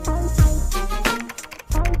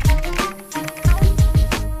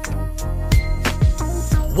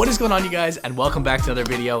What is going on, you guys, and welcome back to another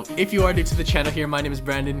video. If you are new to the channel here, my name is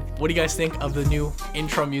Brandon. What do you guys think of the new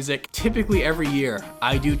intro music? Typically every year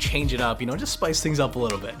I do change it up, just spice things up a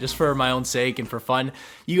little bit, just for my own sake and for fun.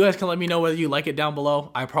 You guys can let me know whether you like it down below.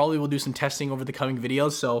 I probably will do some testing over the coming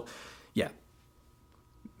videos, so yeah,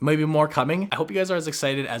 maybe more coming. I hope you guys are as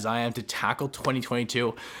excited as I am to tackle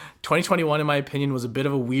 2022. 2021, in my opinion, was a bit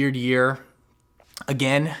of a weird year.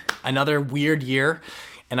 Again, another weird year.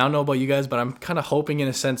 And I don't know about you guys, but I'm kind of hoping in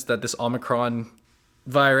a sense that this Omicron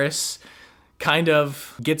virus kind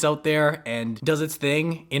of gets out there and does its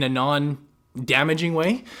thing in a non-damaging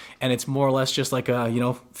way. And it's more or less just like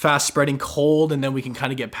a, fast spreading cold, and then we can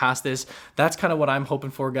kind of get past this. That's kind of what I'm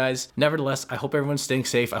hoping for, guys. Nevertheless, I hope everyone's staying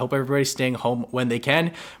safe. I hope everybody's staying home when they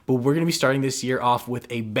can. But we're going to be starting this year off with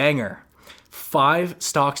a banger. 5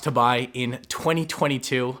 stocks to buy in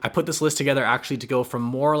 2022. I put this list together actually to go from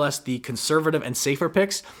more or less the conservative and safer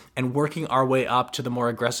picks and working our way up to the more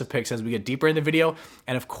aggressive picks as we get deeper in the video.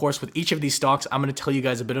 And of course, with each of these stocks, I'm going to tell you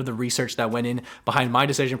guys a bit of the research that went in behind my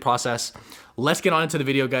decision process. Let's get on into the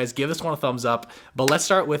video, guys. Give this one a thumbs up, but let's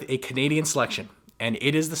start with a Canadian selection, and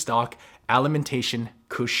it is the stock Alimentation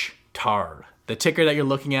Couche-Tard. The ticker that you're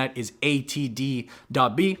looking at is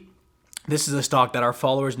ATD.B. This is a stock that our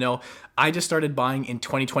followers know I just started buying in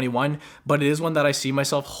 2021, but it is one that I see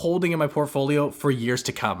myself holding in my portfolio for years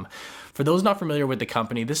to come. For those not familiar with the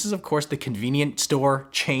company, this is of course the convenience store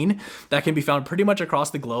chain that can be found pretty much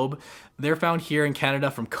across the globe. They're found here in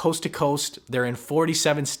Canada from coast to coast. They're in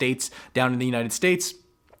 47 states down in the United States.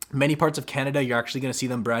 Many parts of Canada, you're actually going to see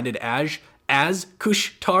them branded as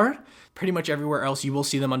Couche-Tard. Pretty much everywhere else, you will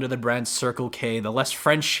see them under the brand Circle K, the less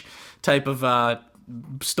French type of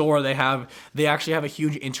store they have. They actually have a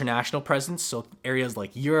huge international presence, so areas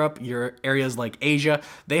like Europe, areas like Asia,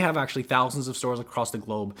 they have actually thousands of stores across the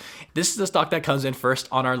globe. This is the stock that comes in first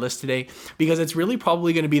on our list today because it's really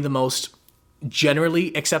probably going to be the most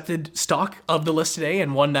generally accepted stock of the list today,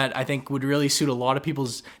 and one that I think would really suit a lot of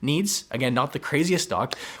people's needs. Again, not the craziest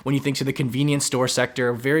stock when you think to the convenience store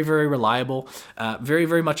sector. Very, very reliable, very,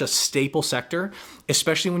 very much a staple sector,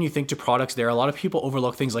 especially when you think to products there. A lot of people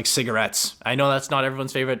overlook things like cigarettes. I know that's not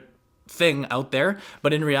everyone's favorite thing out there,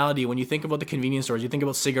 but in reality, when you think about the convenience stores, you think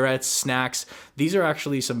about cigarettes, snacks, these are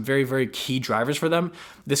actually some very, very key drivers for them.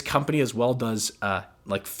 This company as well does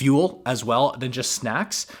like fuel as well than just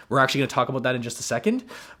snacks. We're actually going to talk about that in just a second.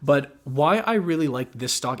 But why I really like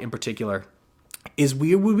this stock in particular is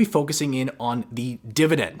we will be focusing in on the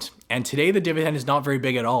dividend. And today the dividend is not very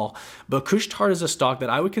big at all, but Couche-Tard is a stock that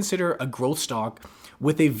I would consider a growth stock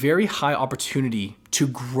with a very high opportunity to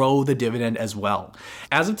grow the dividend as well.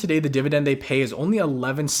 As of today, the dividend they pay is only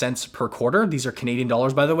 11 cents per quarter. These are Canadian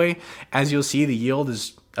dollars, by the way. As you'll see, the yield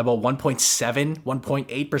is about 1.7,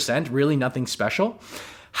 1.8%, really nothing special.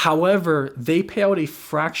 However, they pay out a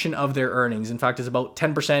fraction of their earnings. In fact, it's about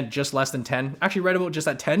 10%, just less than 10, actually right about just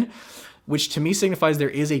at 10, which to me signifies there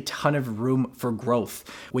is a ton of room for growth.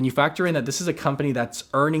 When you factor in that this is a company that's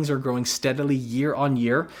earnings are growing steadily year on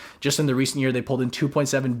year. Just in the recent year, they pulled in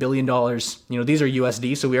 $2.7 billion. These are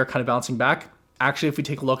USD, so we are kind of bouncing back. Actually, if we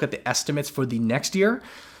take a look at the estimates for the next year,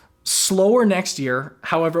 slower next year.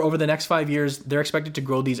 However, over the next 5 years, they're expected to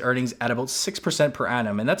grow these earnings at about 6% per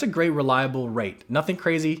annum. And that's a great, reliable rate. Nothing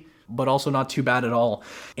crazy, but also not too bad at all.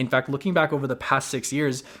 In fact, looking back over the past 6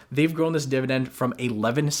 years, they've grown this dividend from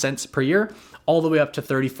 11 cents per year all the way up to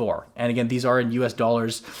 34. And again, these are in US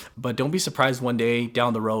dollars, but don't be surprised one day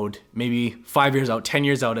down the road, maybe 5 years out, 10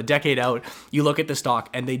 years out, a decade out, you look at the stock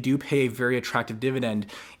and they do pay a very attractive dividend.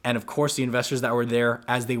 And of course, the investors that were there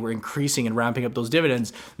as they were increasing and ramping up those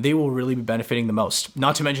dividends, they will really be benefiting the most.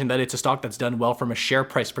 Not to mention that it's a stock that's done well from a share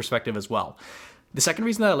price perspective as well. The second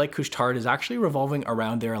reason that I like Couche-Tard is actually revolving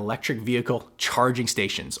around their electric vehicle charging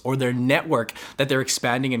stations, or their network that they're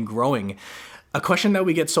expanding and growing. A question that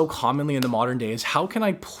we get so commonly in the modern day is, how can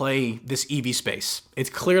I play this EV space? It's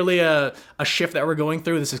clearly a shift that we're going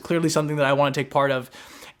through. This is clearly something that I want to take part of.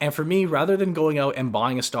 And for me, rather than going out and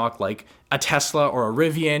buying a stock like a Tesla or a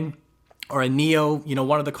Rivian or a NIO,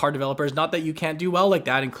 one of the car developers, not that you can't do well like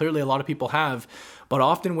that, and clearly a lot of people have, but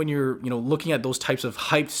often when you're looking at those types of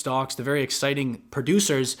hyped stocks, the very exciting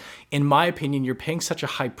producers, in my opinion, you're paying such a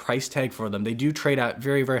high price tag for them. They do trade at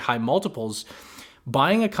very, very high multiples.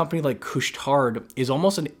 Buying a company like Couche-Tard is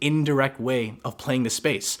almost an indirect way of playing the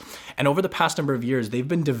space. And over the past number of years, they've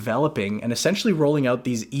been developing and essentially rolling out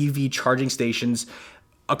these EV charging stations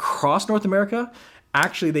across North America.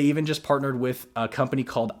 Actually, they even just partnered with a company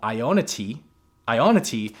called Ionity,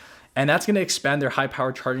 and that's going to expand their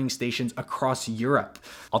high-power charging stations across Europe.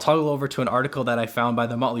 I'll toggle over to an article that I found by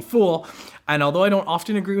The Motley Fool. And although I don't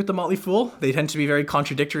often agree with the Motley Fool, they tend to be very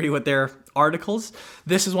contradictory with their articles.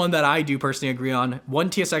 This is one that I do personally agree on. One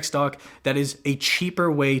TSX stock that is a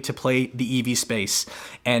cheaper way to play the EV space.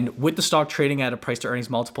 And with the stock trading at a price to earnings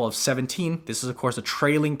multiple of 17, this is of course a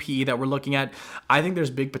trailing PE that we're looking at. I think there's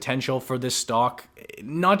big potential for this stock,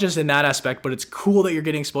 not just in that aspect, but it's cool that you're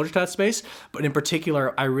getting exposure to that space. But in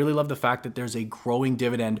particular, I really love the fact that there's a growing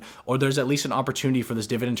dividend, or there's at least an opportunity for this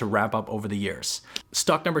dividend to ramp up over the years.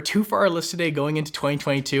 Stock number 2 for our list today going into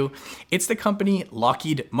 2022, it's the company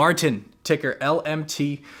Lockheed Martin, ticker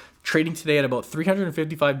LMT, trading today at about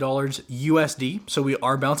 $355 USD. So we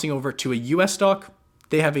are bouncing over to a US stock.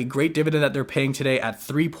 They have a great dividend that they're paying today at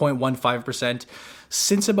 3.15%.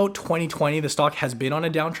 Since about 2020, the stock has been on a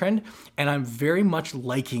downtrend, and I'm very much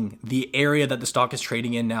liking the area that the stock is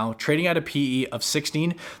trading in now. Trading at a PE of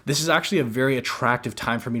 16, this is actually a very attractive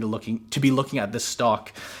time for me to be looking at this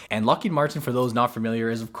stock. And Lockheed Martin, for those not familiar,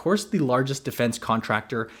 is of course the largest defense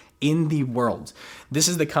contractor in the world. This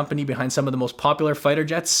is the company behind some of the most popular fighter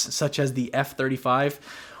jets, such as the F-35.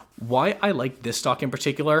 Why I like this stock in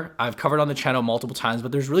particular, I've covered on the channel multiple times,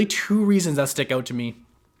 but there's really 2 reasons that stick out to me.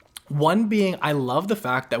 One being, I love the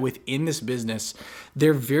fact that within this business,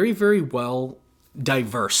 they're very, very well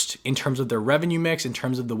diverse in terms of their revenue mix, in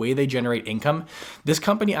terms of the way they generate income. This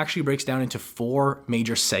company actually breaks down into 4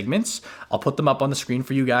 major segments. I'll put them up on the screen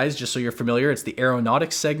for you guys just so you're familiar. It's the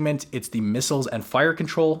aeronautics segment, it's the missiles and fire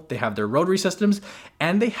control, they have their rotary systems,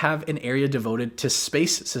 and they have an area devoted to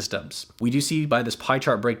space systems. We do see by this pie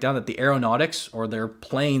chart breakdown that the aeronautics, or their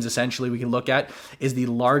planes essentially we can look at, is the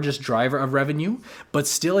largest driver of revenue, but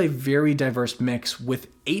still a very diverse mix, with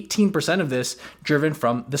 18% of this driven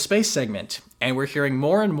from the space segment. And we're hearing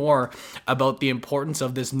more and more about the importance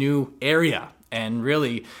of this new area. And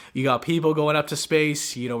really, you got people going up to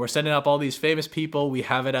space. You know, we're sending up all these famous people. We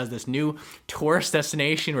have it as this new tourist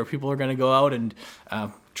destination where people are going to go out and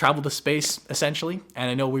travel to space, essentially.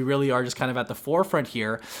 And I know we really are just kind of at the forefront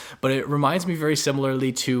here, but it reminds me very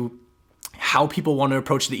similarly to how people want to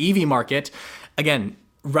approach the EV market. Again,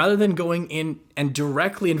 rather than going in and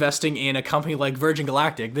directly investing in a company like Virgin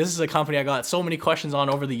Galactic, this is a company I got so many questions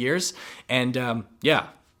on over the years. And yeah,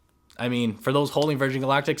 I mean, for those holding Virgin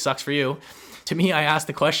Galactic, sucks for you. To me, I asked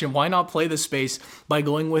the question, why not play this space by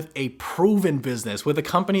going with a proven business, with a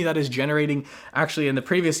company that is generating, actually in the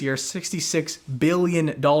previous year, $66 billion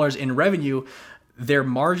in revenue. Their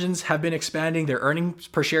margins have been expanding. Their earnings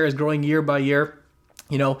per share is growing year by year.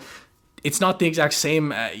 You know, it's not the exact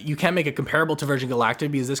same. You can't make it comparable to Virgin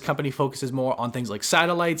Galactic because this company focuses more on things like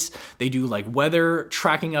satellites. They do like weather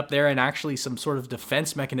tracking up there and actually some sort of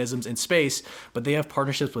defense mechanisms in space, but they have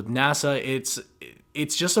partnerships with NASA.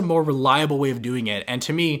 It's just a more reliable way of doing it. And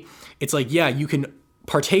to me, it's like, yeah, you can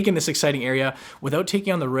partake in this exciting area without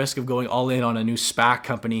taking on the risk of going all in on a new SPAC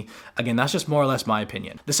company. Again, that's just more or less my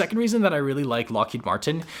opinion. The second reason that I really like Lockheed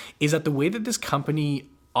Martin is that the way that this company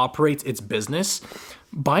operates its business,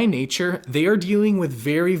 by nature, they are dealing with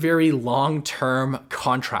very, very long-term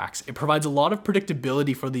contracts. It provides a lot of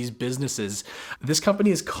predictability for these businesses. This company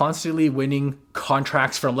is constantly winning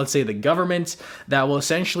contracts from, let's say, the government that will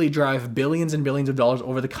essentially drive billions and billions of dollars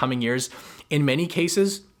over the coming years. In many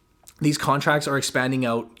cases, these contracts are expanding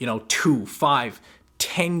out, 2, 5,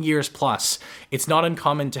 10 years plus. It's not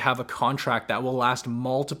uncommon to have a contract that will last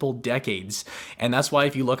multiple decades. And that's why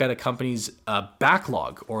if you look at a company's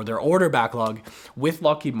backlog or their order backlog with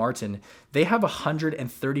Lockheed Martin, they have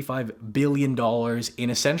 $135 billion in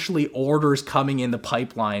essentially orders coming in the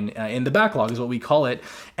pipeline, in the backlog is what we call it.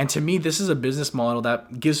 And to me, this is a business model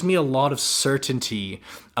that gives me a lot of certainty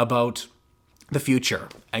about the future.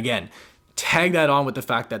 Again, tag that on with the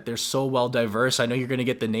fact that they're so well diverse. I know you're going to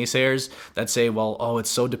get the naysayers that say, well, it's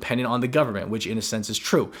so dependent on the government, which in a sense is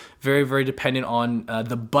true. Very, very dependent on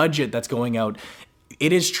the budget that's going out.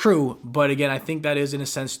 It is true, but again, I think that is in a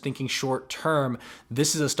sense thinking short term.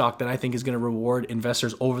 This is a stock that I think is going to reward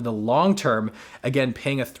investors over the long term. Again,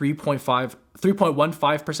 paying a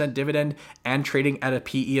 3.15% dividend and trading at a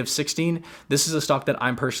PE of 16. This is a stock that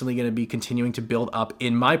I'm personally going to be continuing to build up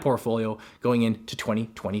in my portfolio going into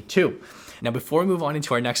 2022. Now, before we move on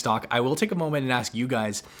into our next stock, I will take a moment and ask you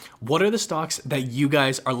guys, what are the stocks that you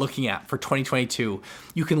guys are looking at for 2022?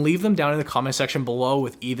 You can leave them down in the comment section below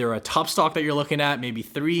with either a top stock that you're looking at, maybe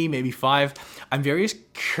 3, maybe 5. I'm very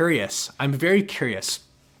curious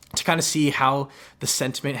to kind of see how the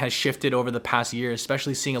sentiment has shifted over the past year,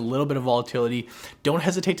 especially seeing a little bit of volatility. Don't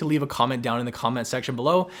hesitate to leave a comment down in the comment section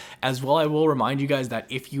below. As well, I will remind you guys that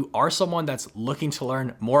if you are someone that's looking to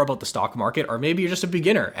learn more about the stock market, or maybe you're just a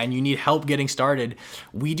beginner and you need help getting started,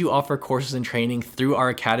 we do offer courses and training through our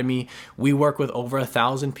academy. We work with over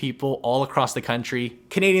 1,000 people all across the country,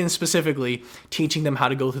 Canadians specifically, teaching them how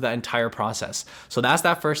to go through that entire process. So that's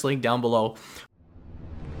that first link down below.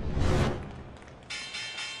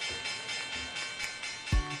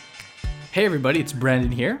 Hey everybody, it's Brandon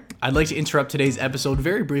here. I'd like to interrupt today's episode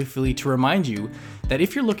very briefly to remind you that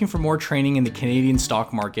if you're looking for more training in the Canadian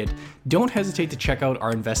stock market, don't hesitate to check out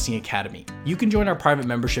our Investing Academy. You can join our private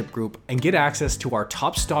membership group and get access to our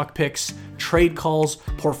top stock picks, trade calls,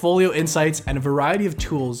 portfolio insights, and a variety of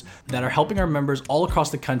tools that are helping our members all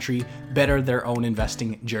across the country better their own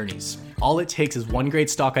investing journeys. All it takes is one great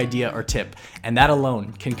stock idea or tip, and that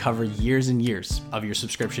alone can cover years and years of your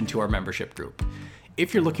subscription to our membership group.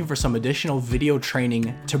 If you're looking for some additional video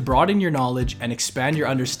training to broaden your knowledge and expand your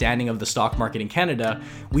understanding of the stock market in Canada,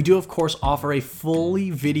 we do of course offer a fully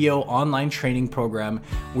video online training program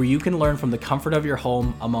where you can learn from the comfort of your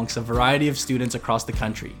home amongst a variety of students across the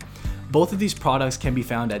country. Both of these products can be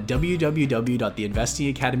found at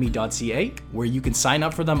www.theinvestingacademy.ca, where you can sign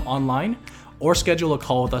up for them online or schedule a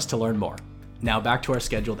call with us to learn more. Now back to our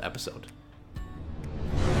scheduled episode.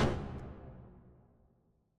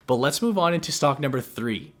 But let's move on into stock number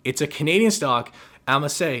 3. It's a Canadian stock. I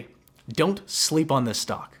must say, don't sleep on this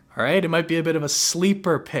stock, all right? It might be a bit of a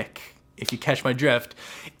sleeper pick, if you catch my drift.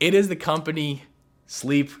 It is the company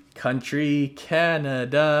Sleep Country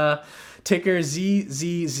Canada, ticker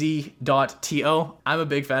ZZZ.TO. I'm a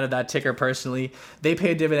big fan of that ticker personally. They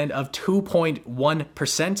pay a dividend of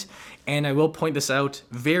 2.1%. And I will point this out,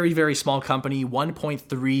 very, very small company,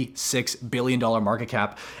 $1.36 billion market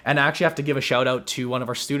cap. And I actually have to give a shout out to one of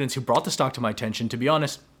our students who brought the stock to my attention. To be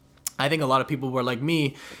honest, I think a lot of people were like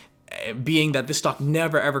me, being that this stock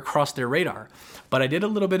never ever crossed their radar. But I did a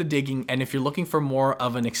little bit of digging, and if you're looking for more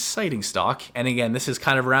of an exciting stock, and again, this is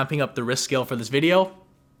kind of ramping up the risk scale for this video,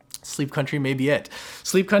 Sleep Country may be it.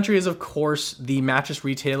 Sleep Country is, of course, the mattress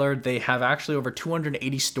retailer. They have actually over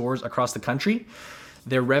 280 stores across the country.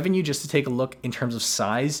 Their revenue, just to take a look in terms of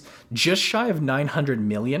size, just shy of 900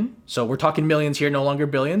 million. So we're talking millions here, no longer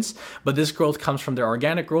billions. But this growth comes from their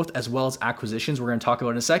organic growth as well as acquisitions we're going to talk about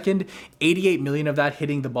in a second. 88 million of that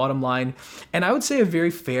hitting the bottom line. And I would say a very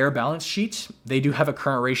fair balance sheet. They do have a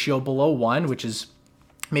current ratio below 1, which is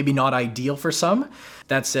maybe not ideal for some.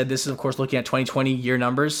 That said, this is of course looking at 2020 year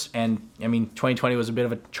numbers. And I mean, 2020 was a bit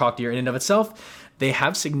of a chalk year in and of itself. They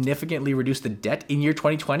have significantly reduced the debt in year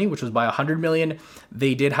 2020, which was by 100 million.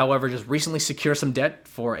 They did, however, just recently secure some debt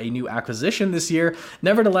for a new acquisition this year.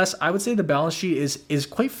 Nevertheless, I would say the balance sheet is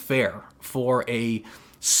quite fair for a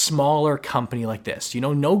smaller company like this. You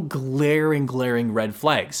know, no glaring red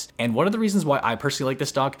flags. And one of the reasons why I personally like this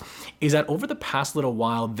stock is that over the past little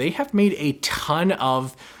while, they have made a ton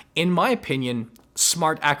of, in my opinion,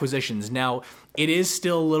 smart acquisitions. Now, it is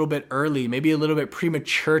still a little bit early, maybe a little bit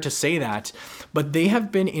premature to say that, but they have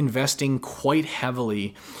been investing quite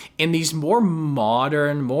heavily in these more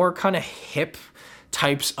modern, more kind of hip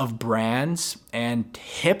types of brands and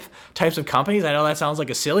hip types of companies. I know that sounds like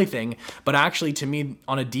a silly thing, but actually to me,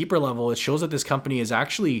 on a deeper level, it shows that this company is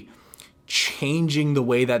actually changing the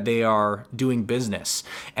way that they are doing business.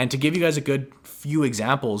 And to give you guys a good few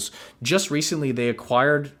examples, just recently they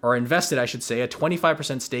acquired, or invested, I should say, a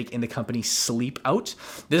 25% stake in the company Sleep Out.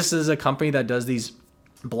 This is a company that does these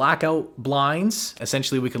blackout blinds.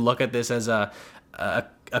 Essentially, we could look at this as a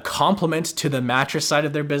complement to the mattress side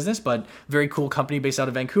of their business, but very cool company based out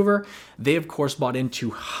of Vancouver. They, of course, bought into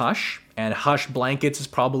Hush, and Hush blankets is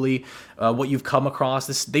probably what you've come across.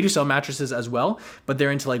 They do sell mattresses as well, but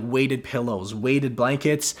they're into like weighted pillows, weighted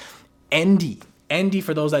blankets. Endy,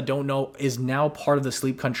 for those that don't know, is now part of the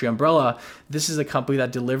Sleep Country umbrella. This is a company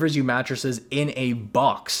that delivers you mattresses in a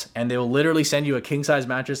box, and they will literally send you a king-size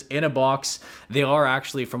mattress in a box. They are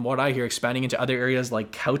actually, from what I hear, expanding into other areas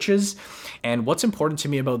like couches. And what's important to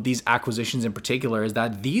me about these acquisitions in particular is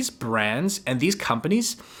that these brands and these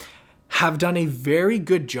companies have done a very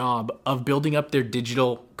good job of building up their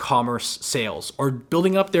digital commerce sales, or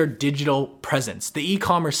building up their digital presence, the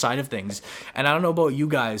e-commerce side of things. And I don't know about you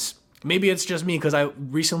guys, maybe it's just me because I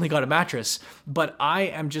recently got a mattress, but I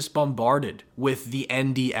am just bombarded with the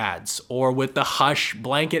Endy ads or with the Hush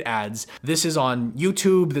blanket ads. This is on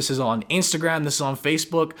YouTube, this is on Instagram, this is on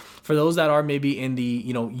Facebook. For those that are maybe in the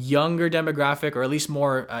younger demographic, or at least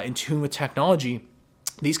more in tune with technology,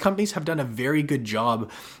 these companies have done a very good job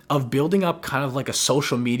of building up kind of like a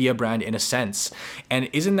social media brand in a sense. And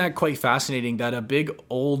isn't that quite fascinating that a big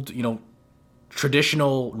old,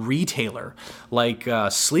 traditional retailer like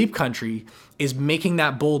Sleep Country is making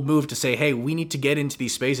that bold move to say, hey, we need to get into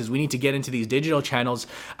these spaces. We need to get into these digital channels.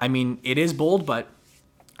 I mean, it is bold, but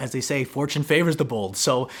as they say, fortune favors the bold.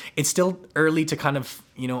 So it's still early to kind of,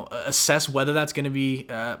 assess whether that's going to be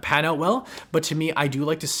pan out well. But to me, I do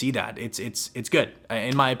like to see that. It's good,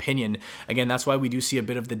 in my opinion. Again, that's why we do see a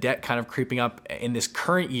bit of the debt kind of creeping up in this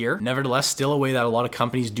current year. Nevertheless, still a way that a lot of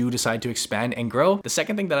companies do decide to expand and grow. The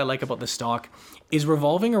second thing that I like about the stock is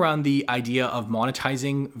revolving around the idea of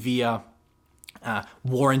monetizing via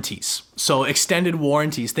warranties. So extended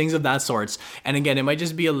warranties, things of that sorts. And again, it might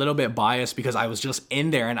just be a little bit biased because I was just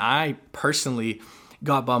in there and I personally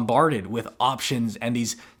got bombarded with options and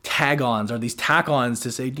these tag-ons or these tack-ons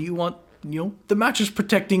to say, do you want, the mattress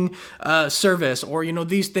protecting service or,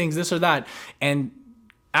 these things, this or that. And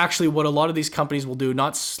actually what a lot of these companies will do,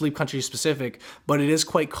 not Sleep Country specific, but it is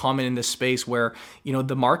quite common in this space where,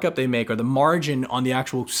 the markup they make or the margin on the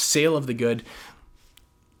actual sale of the good,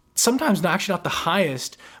 sometimes actually not the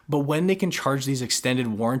highest, but when they can charge these extended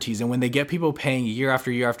warranties and when they get people paying year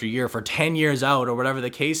after year after year for 10 years out or whatever the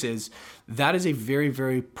case is, that is a very,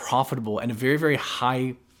 very profitable and a very, very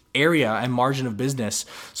high area and margin of business.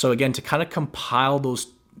 So again, to kind of compile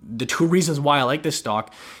the two reasons why I like this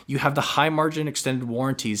stock, you have the high margin extended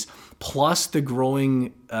warranties plus the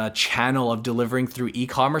growing channel of delivering through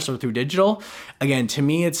e-commerce or through digital. Again, to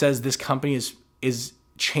me, it says this company is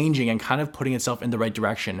changing and kind of putting itself in the right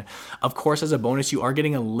direction. Of course, as a bonus, you are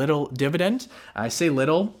getting a little dividend. I say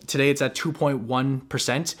little. Today it's at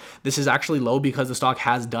 2.1%. This is actually low because the stock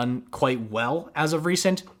has done quite well as of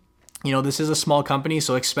recent. This is a small company,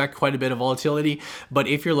 so expect quite a bit of volatility. But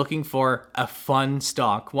if you're looking for a fun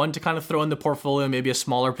stock, one to kind of throw in the portfolio, maybe a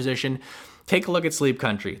smaller position, take a look at Sleep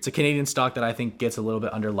Country. It's a Canadian stock that I think gets a little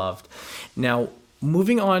bit underloved. Now,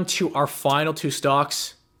 moving on to our final two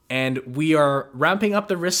stocks, and we are ramping up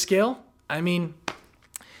the risk scale. I mean,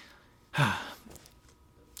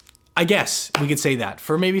 I guess we could say that.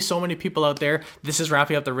 For maybe so many people out there, this is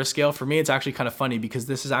ramping up the risk scale. For me, it's actually kind of funny because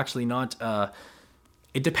this is actually not,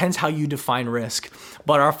 it depends how you define risk.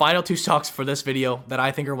 But our final two stocks for this video that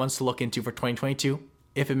I think are ones to look into for 2022,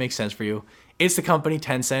 if it makes sense for you, it's the company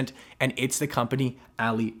Tencent and it's the company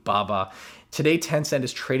Alibaba. Today, Tencent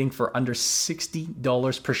is trading for under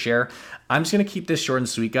 $60 per share. I'm just going to keep this short and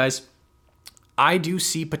sweet, guys. I do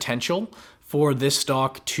see potential for this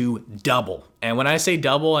stock to double. And when I say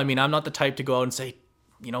double, I mean, I'm not the type to go out and say,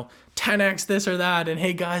 10x this or that. And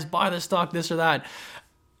hey, guys, buy the stock, this or that.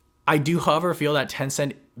 I do, however, feel that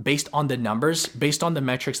Tencent, based on the numbers, based on the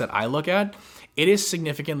metrics that I look at, it is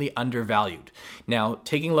significantly undervalued. Now,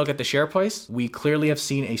 taking a look at the share price, we clearly have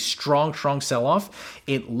seen a strong sell-off.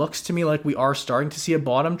 It looks to me like we are starting to see a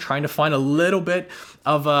bottom, trying to find a little bit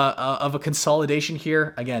of a consolidation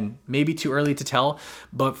here. Again, maybe too early to tell,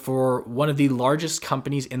 but for one of the largest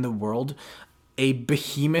companies in the world, a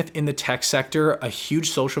behemoth in the tech sector, a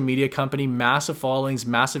huge social media company, massive followings,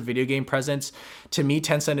 massive video game presence. To me,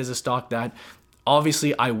 Tencent is a stock that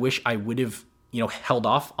obviously I wish I would have, held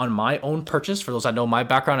off on my own purchase. For those that know my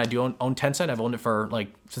background, I do own Tencent. I've owned it for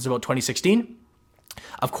since about 2016.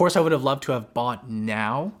 Of course, I would have loved to have bought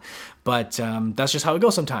now, but that's just how it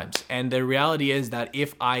goes sometimes. And the reality is that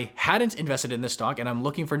if I hadn't invested in this stock and I'm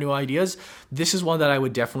looking for new ideas, this is one that I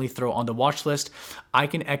would definitely throw on the watch list. I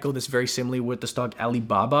can echo this very similarly with the stock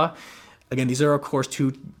Alibaba. Again, these are, of course,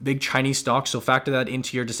 two big Chinese stocks, so factor that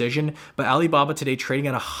into your decision. But Alibaba today trading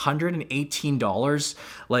at $118,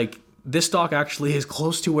 this stock actually is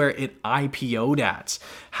close to where it IPO'd at.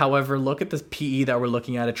 However, look at the PE that we're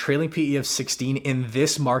looking at. A trailing PE of 16 in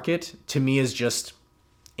this market, to me, is just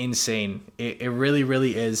insane. It really,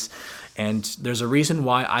 really is. And there's a reason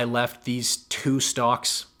why I left these two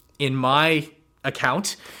stocks in my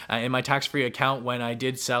account, in my tax-free account, when I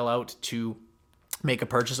did sell out to make a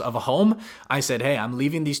purchase of a home. I said, hey, I'm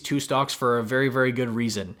leaving these two stocks for a very, very good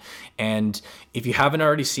reason. And if you haven't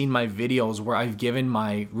already seen my videos where I've given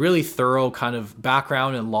my really thorough kind of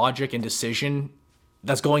background and logic and decision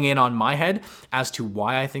that's going in on my head as to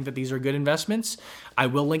why I think that these are good investments, I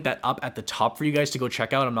will link that up at the top for you guys to go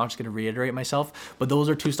check out. I'm not just going to reiterate myself, but those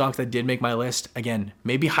are two stocks that did make my list. Again,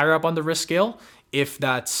 maybe higher up on the risk scale if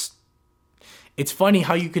that's... It's funny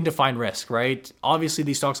how you can define risk, right? Obviously,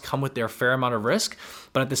 these stocks come with their fair amount of risk,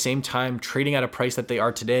 but at the same time, trading at a price that they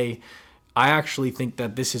are today, I actually think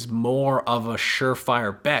that this is more of a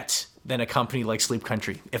surefire bet than a company like Sleep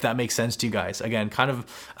Country, if that makes sense to you guys. Again, kind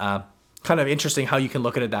of interesting how you can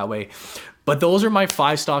look at it that way. But those are my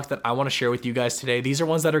 5 stocks that I want to share with you guys today. These are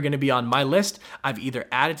ones that are going to be on my list. I've either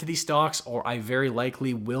added to these stocks or I very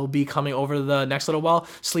likely will be coming over the next little while.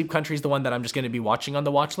 Sleep Country is the one that I'm just going to be watching on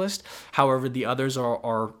the watch list. However, the others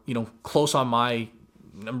are close on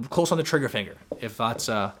the trigger finger, if that's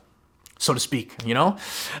so to speak,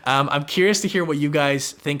 I'm curious to hear what you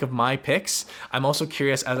guys think of my picks. I'm also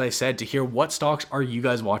curious, as I said, to hear what stocks are you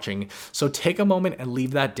guys watching. So take a moment and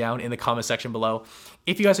leave that down in the comment section below.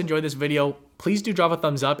 If you guys enjoyed this video, please do drop a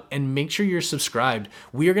thumbs up and make sure you're subscribed.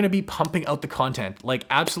 We are going to be pumping out the content, like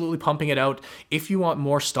absolutely pumping it out. If you want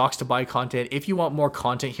more stocks to buy content, if you want more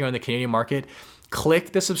content here on the Canadian market,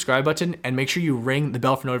 click the subscribe button and make sure you ring the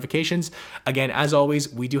bell for notifications. Again, as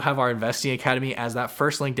always, we do have our Investing Academy as that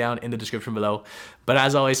first link down in the description below. But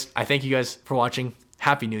as always, I thank you guys for watching.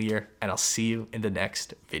 Happy New Year, and I'll see you in the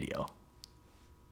next video.